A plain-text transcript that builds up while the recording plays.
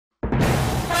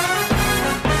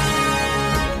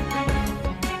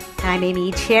I'm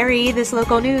Amy Cherry. This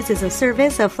local news is a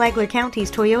service of Flagler County's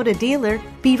Toyota dealer,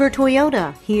 Beaver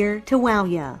Toyota, here to wow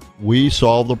ya. We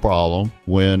solved the problem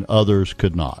when others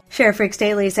could not. Sheriff Rick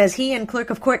Staley says he and Clerk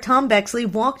of Court Tom Bexley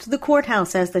walked the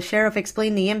courthouse as the sheriff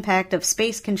explained the impact of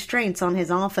space constraints on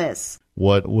his office.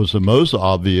 What was the most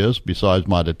obvious, besides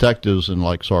my detectives and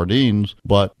like sardines,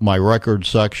 but my records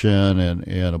section and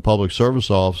a public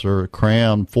service officer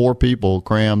four people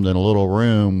crammed in a little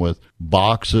room with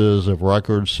boxes of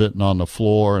records sitting on the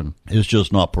floor, and it's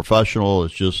just not professional.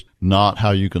 It's just not how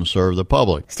you can serve the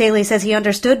public. Staley says he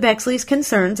understood Bexley's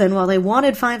concerns, and while they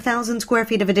wanted 5,000 square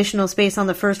feet of additional space on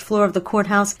the first floor of the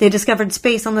courthouse, they discovered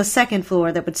space on the second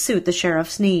floor that would suit the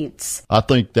sheriff's needs. I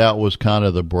think that was kind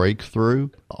of the breakthrough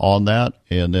on that,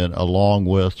 and then along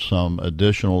with some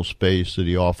additional space that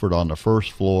he offered on the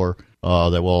first floor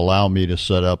that will allow me to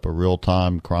set up a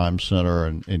real-time crime center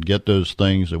and get those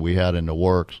things that we had in the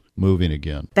works moving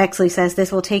again. Bexley says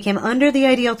this will take him under the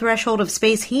ideal threshold of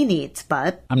space he needs,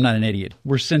 but I'm not an idiot.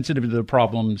 We're sensitive to the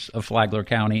problems of Flagler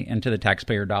County and to the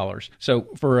taxpayer dollars. So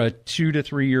for a 2 to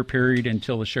 3 year period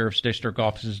until the sheriff's district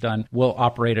office is done, we'll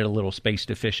operate at a little space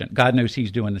deficient. God knows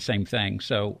he's doing the same thing.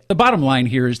 So the bottom line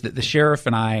here is that the sheriff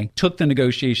and I took the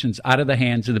negotiations out of the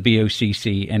hands of the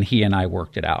BOCC, and he and I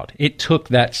worked it out. It took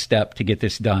that step to get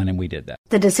this done, and we did that.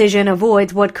 The decision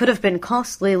avoids what could have been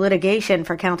costly litigation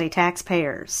for county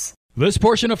taxpayers. This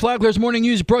portion of Flagler's Morning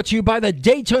News brought to you by the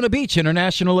Daytona Beach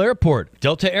International Airport,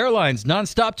 Delta Airlines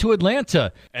nonstop to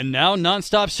Atlanta, and now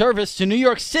nonstop service to New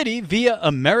York City via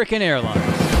American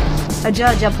Airlines. A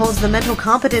judge upholds the mental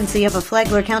competency of a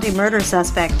Flagler County murder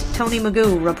suspect. Tony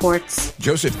Magoo reports.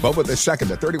 Joseph Boba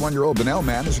II, a 31-year-old Bunnell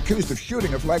man, is accused of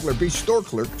shooting a Flagler Beach store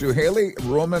clerk, Haley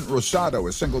Roman Rosado,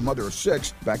 a single mother of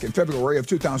 6, back in February of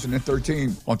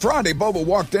 2013. On Friday, Boba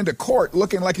walked into court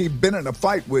looking like he'd been in a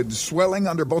fight with swelling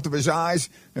under both of his eyes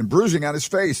and bruising on his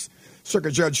face.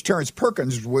 Circuit Judge Terrence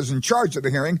Perkins was in charge of the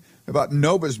hearing about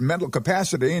Nova's mental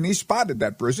capacity, and he spotted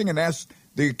that bruising and asked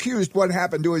the accused what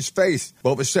happened to his face.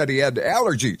 Boba said he had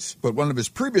allergies, but one of his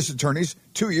previous attorneys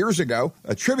 2 years ago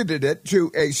attributed it to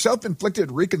a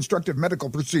self-inflicted reconstructive medical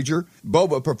procedure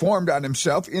Boba performed on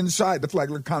himself inside the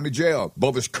Flagler County Jail.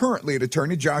 Boba's current lead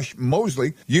attorney, Josh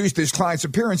Mosley, used his client's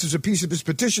appearance as a piece of his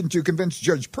petition to convince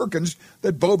Judge Perkins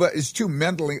that Boba is too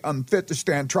mentally unfit to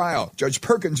stand trial. Judge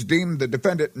Perkins deemed the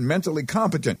defendant mentally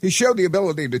competent. He showed the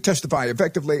ability to testify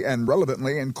effectively and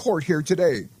relevantly in court here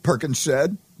today. Perkins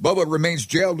said, Boba remains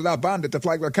jailed without bond at the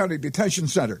Flagler County Detention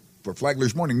Center. For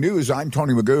Flagler's Morning News, I'm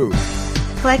Tony Magoo.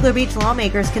 Flagler Beach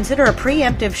lawmakers consider a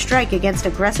preemptive strike against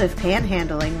aggressive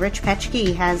panhandling. Rich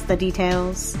Petchke has the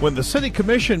details. When the City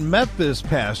Commission met this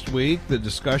past week, the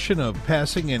discussion of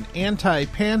passing an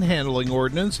anti-panhandling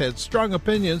ordinance had strong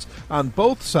opinions on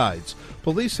both sides.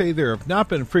 Police say there have not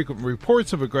been frequent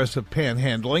reports of aggressive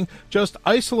panhandling, just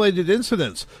isolated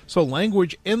incidents. So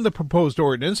language in the proposed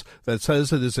ordinance that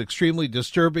says it is extremely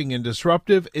disturbing and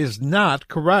disruptive is not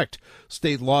correct.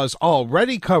 State laws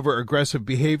already cover aggressive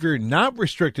behavior not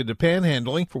restricted to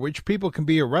panhandling, for which people can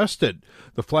be arrested.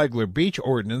 The Flagler Beach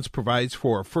ordinance provides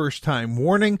for a first-time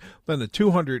warning, then a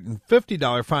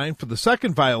 $250 fine for the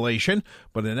second violation.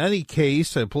 But in any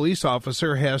case, a police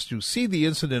officer has to see the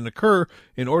incident occur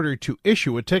in order to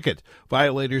issue a ticket.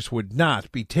 Violators would not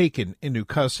be taken into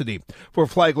custody. For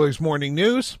Flagler's Morning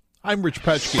News, I'm Rich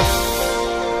Petchke.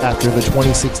 After the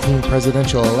 2016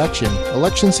 presidential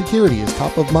election security is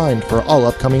top of mind for all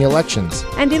upcoming elections.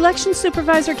 And Election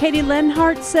Supervisor Katie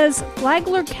Lenhart says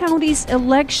Flagler County's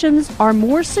elections are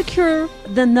more secure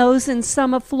than those in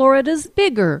some of Florida's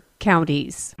bigger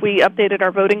counties. We updated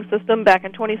our voting system back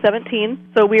in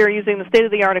 2017, so we are using the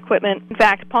state-of-the-art equipment. In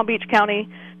fact, Palm Beach County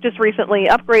just recently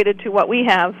upgraded to what we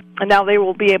have, and now they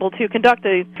will be able to conduct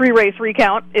a 3-race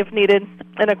recount if needed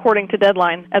and according to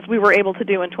deadline, as we were able to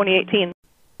do in 2018.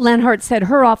 Lenhart said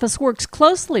her office works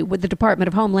closely with the Department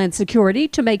of Homeland Security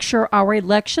to make sure our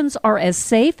elections are as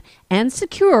safe and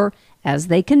secure as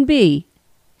they can be.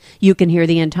 You can hear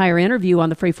the entire interview on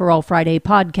the Free for All Friday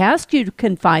podcast. You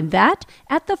can find that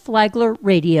at the Flagler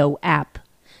Radio app.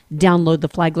 Download the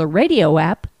Flagler Radio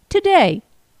app today.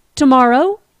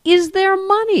 Tomorrow, is there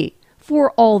money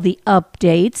for all the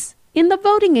updates in the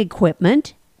voting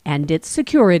equipment and its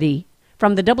security?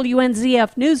 From the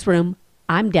WNZF Newsroom,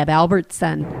 I'm Deb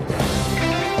Albertson.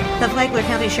 The Flagler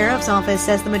County Sheriff's Office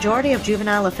says the majority of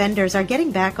juvenile offenders are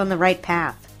getting back on the right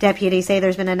path. Deputies say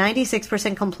there's been a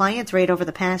 96% compliance rate over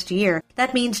the past year.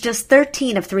 That means just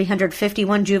 13 of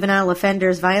 351 juvenile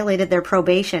offenders violated their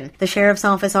probation. The Sheriff's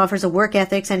Office offers a work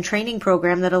ethics and training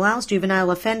program that allows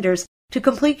juvenile offenders to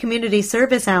complete community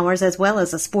service hours as well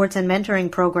as a sports and mentoring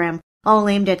program. all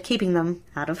aimed at keeping them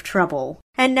out of trouble.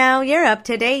 And now you're up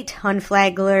to date on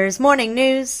Flagler's Morning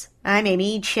News. I'm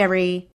Amy Cherry.